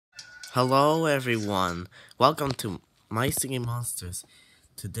Hello everyone, welcome to My Singing Monsters.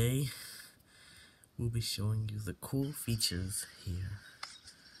 Today we'll be showing you the cool features here.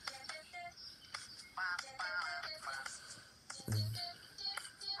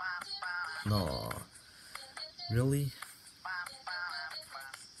 No, really?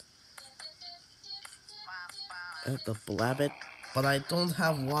 The Blabbit? But I don't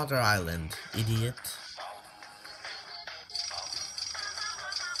have Water Island, idiot.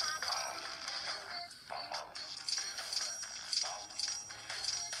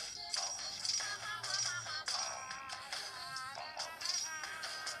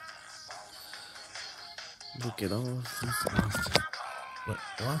 Look at all of these monsters. What?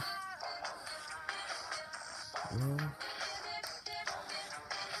 Well,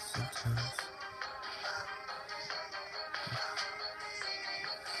 sometimes.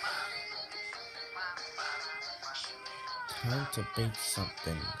 Time to bake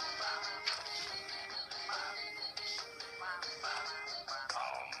something.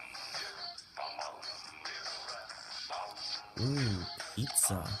 Ooh,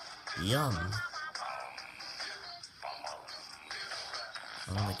 pizza. Yum.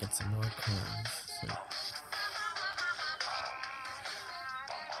 I wanna get some more coins.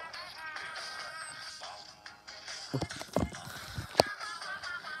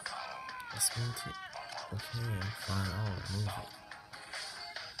 Let's move it. Okay, fine, I'll move it.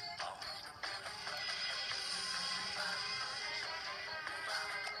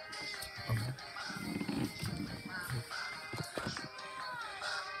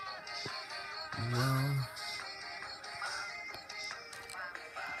 Well,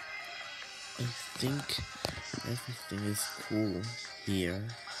 I think everything is cool here.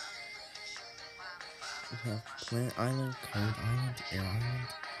 We have Plant Island, Cold Island, Air Island,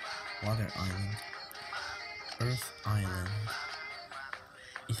 Water Island, Earth Island,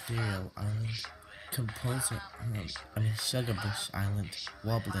 Ethereal Island, Sugarbush Island,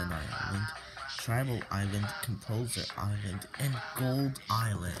 Wobbling Island, Tribal Island, Composer Island, and Gold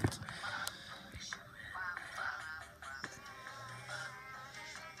Island.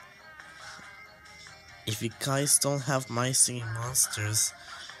 If you guys don't have My Singing Monsters,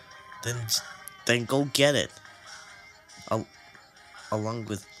 then go get it. Along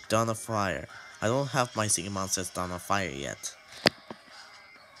with Dawn of Fire. I don't have My Singing Monsters Dawn of Fire yet.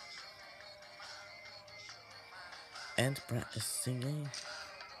 And Brett is singing.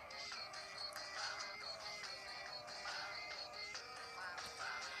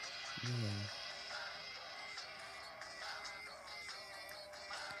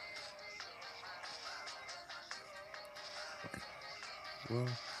 Well,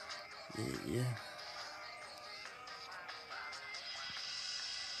 yeah.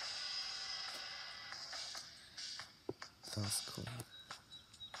 That's cool.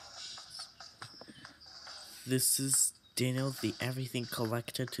 This is Daniel the Everything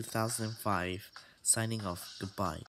Collector 2005, signing off. Goodbye.